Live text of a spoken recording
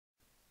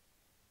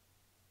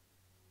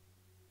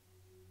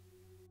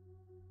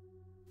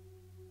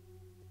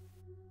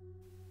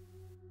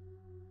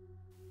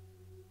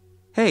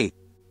Hey!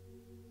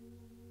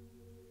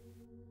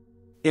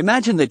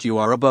 Imagine that you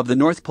are above the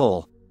North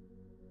Pole.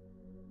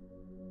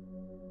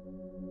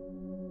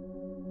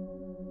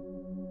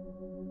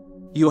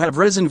 You have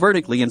risen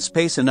vertically in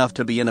space enough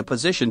to be in a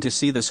position to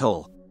see this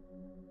hole.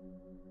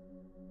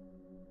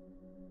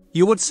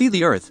 You would see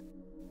the Earth,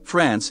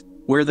 France,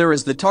 where there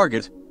is the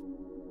target,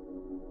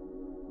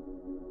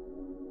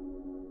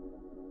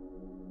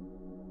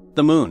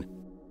 the Moon,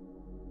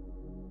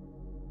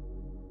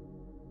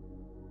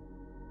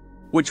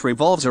 which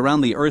revolves around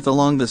the Earth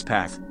along this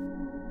path,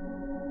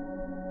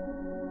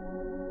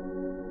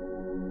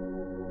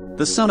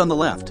 the Sun on the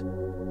left,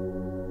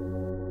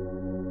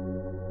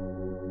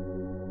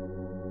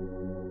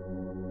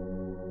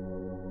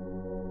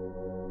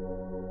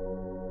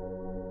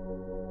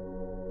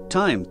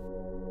 time.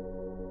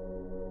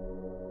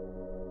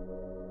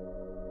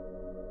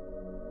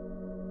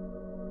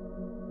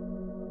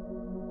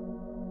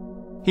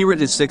 Here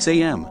it is 6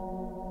 a.m.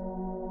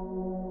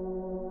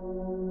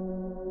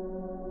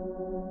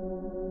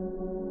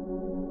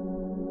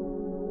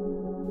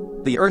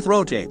 The Earth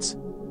rotates.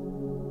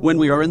 When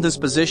we are in this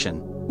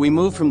position, we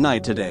move from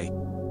night to day.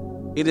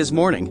 It is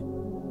morning.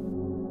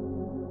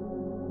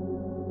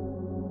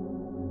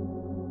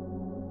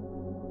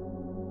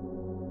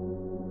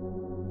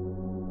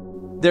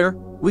 There,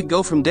 we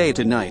go from day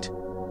to night.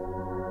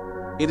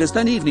 It is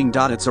then evening.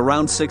 It's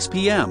around 6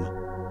 p.m.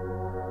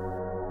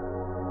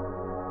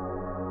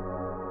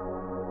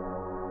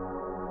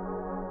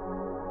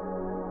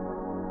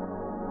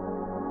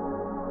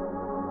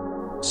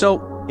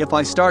 So, if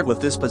I start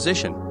with this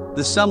position,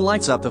 the Sun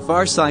lights up the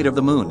far side of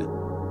the Moon.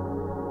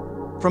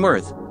 From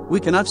Earth, we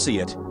cannot see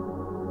it.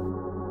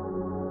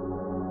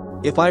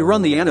 If I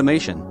run the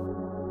animation,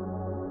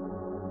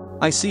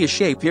 I see a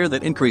shape here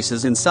that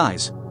increases in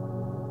size.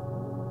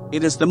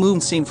 It is the Moon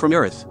seen from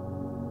Earth.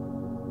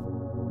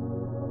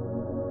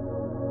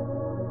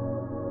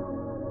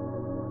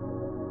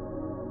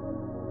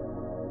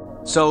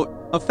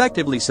 So,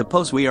 effectively,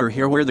 suppose we are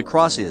here where the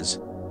cross is.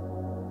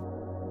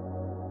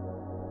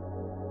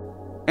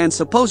 And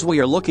suppose we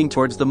are looking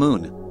towards the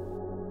Moon.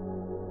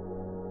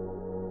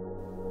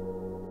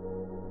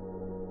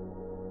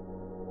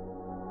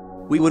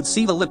 We would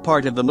see the lit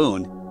part of the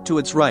Moon to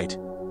its right.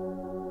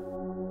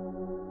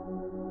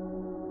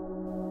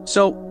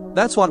 So,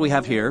 that's what we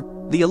have here.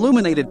 The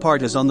illuminated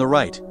part is on the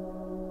right.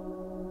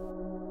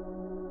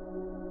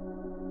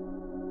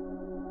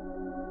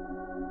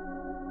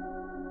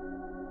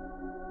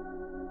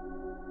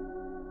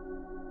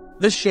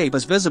 This shape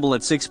is visible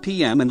at 6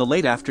 p.m. in the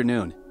late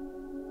afternoon.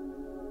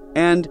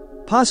 And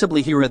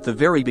possibly here at the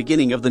very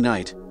beginning of the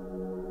night.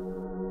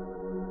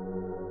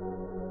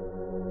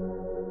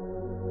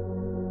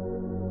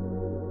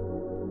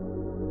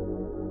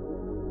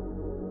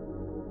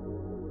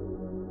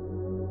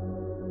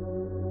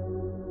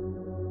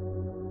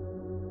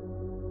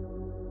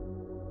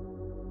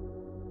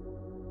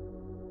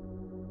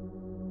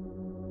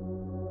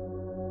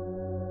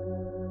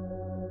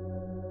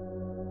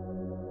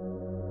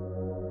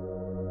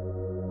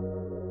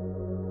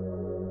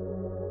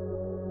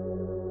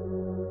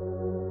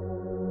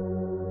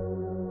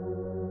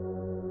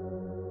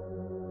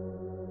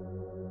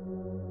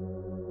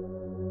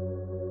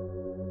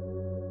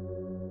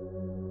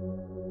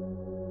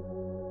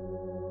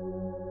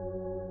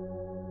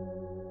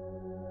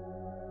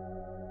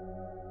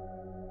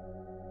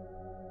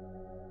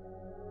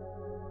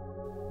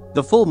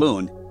 The full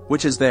moon,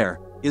 which is there,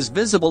 is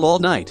visible all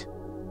night.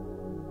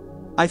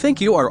 I think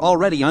you are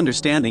already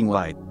understanding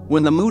why,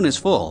 when the moon is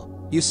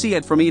full, you see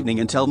it from evening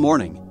until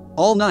morning,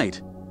 all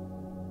night.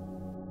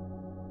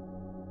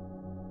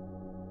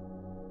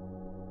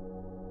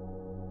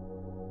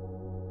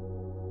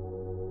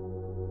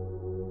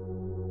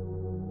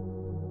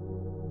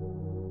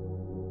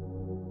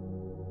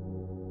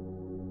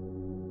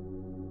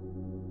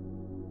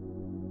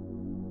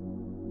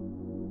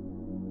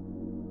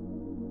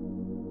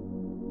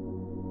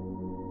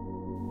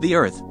 The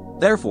Earth,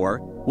 therefore,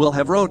 will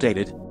have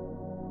rotated.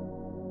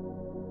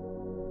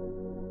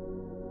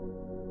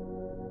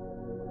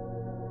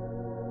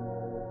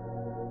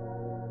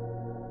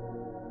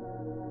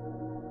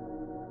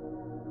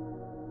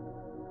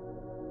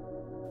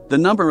 The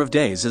number of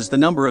days is the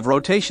number of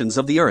rotations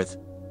of the Earth.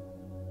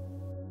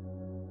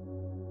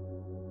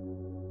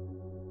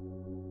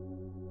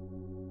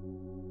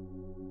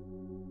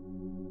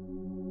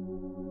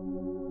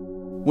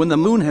 When the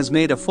Moon has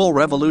made a full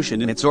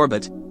revolution in its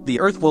orbit, the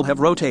Earth will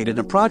have rotated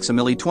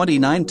approximately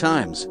 29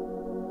 times.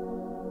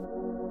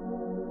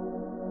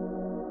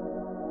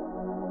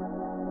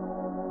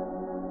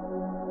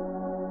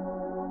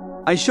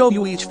 I show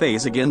you each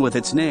phase again with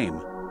its name.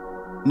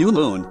 New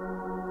Moon.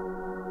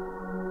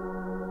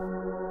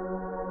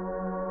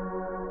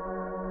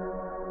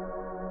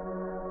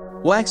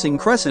 Waxing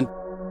crescent.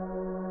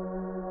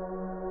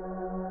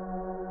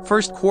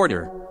 First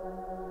quarter.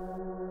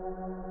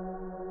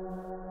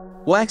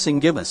 Waxing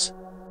gibbous.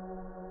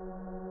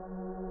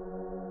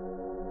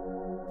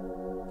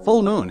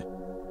 Full moon.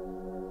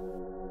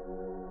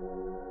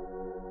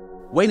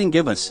 Waning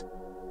gibbous.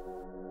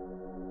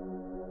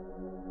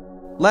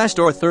 last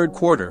or third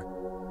quarter.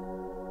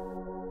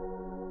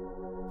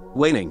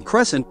 Waning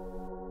crescent.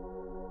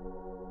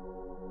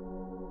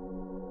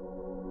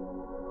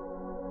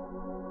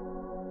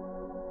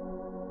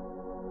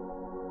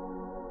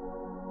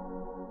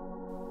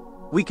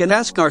 We can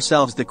ask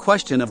ourselves the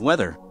question of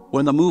whether,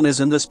 when the moon is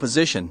in this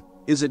position,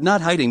 is it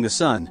not hiding the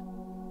sun?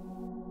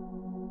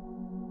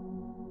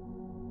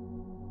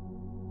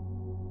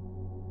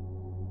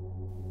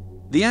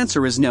 The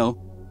answer is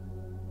no.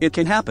 It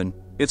can happen.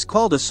 It's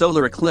called a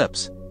solar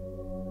eclipse.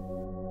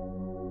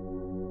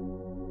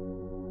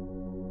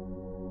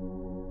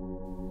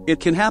 It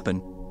can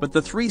happen, but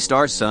the three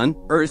stars Sun,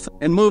 Earth,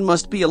 and Moon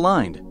must be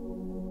aligned.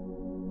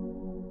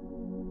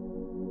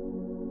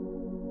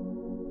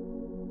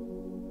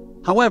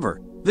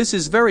 However, this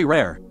is very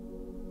rare.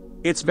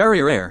 It's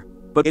very rare,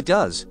 but it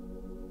does.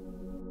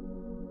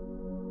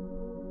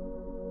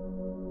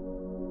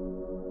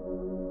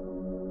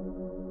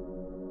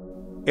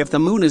 If the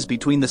moon is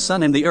between the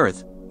sun and the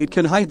earth, it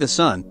can hide the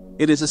sun.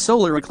 It is a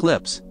solar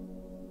eclipse.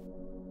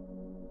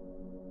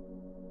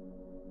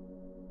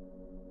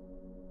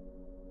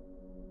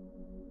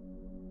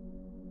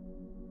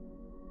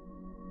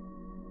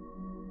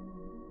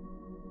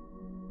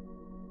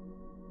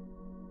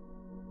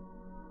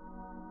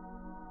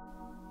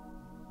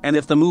 And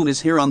if the moon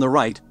is here on the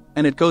right,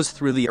 and it goes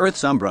through the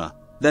Earth's umbra,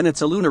 then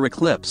it's a lunar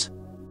eclipse.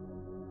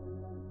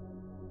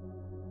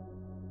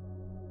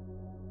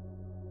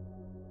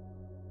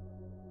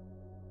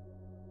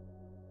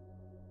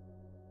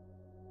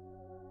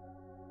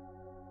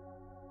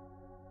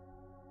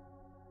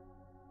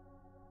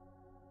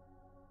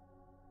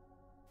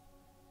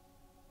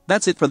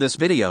 That's it for this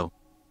video.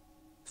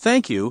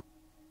 Thank you.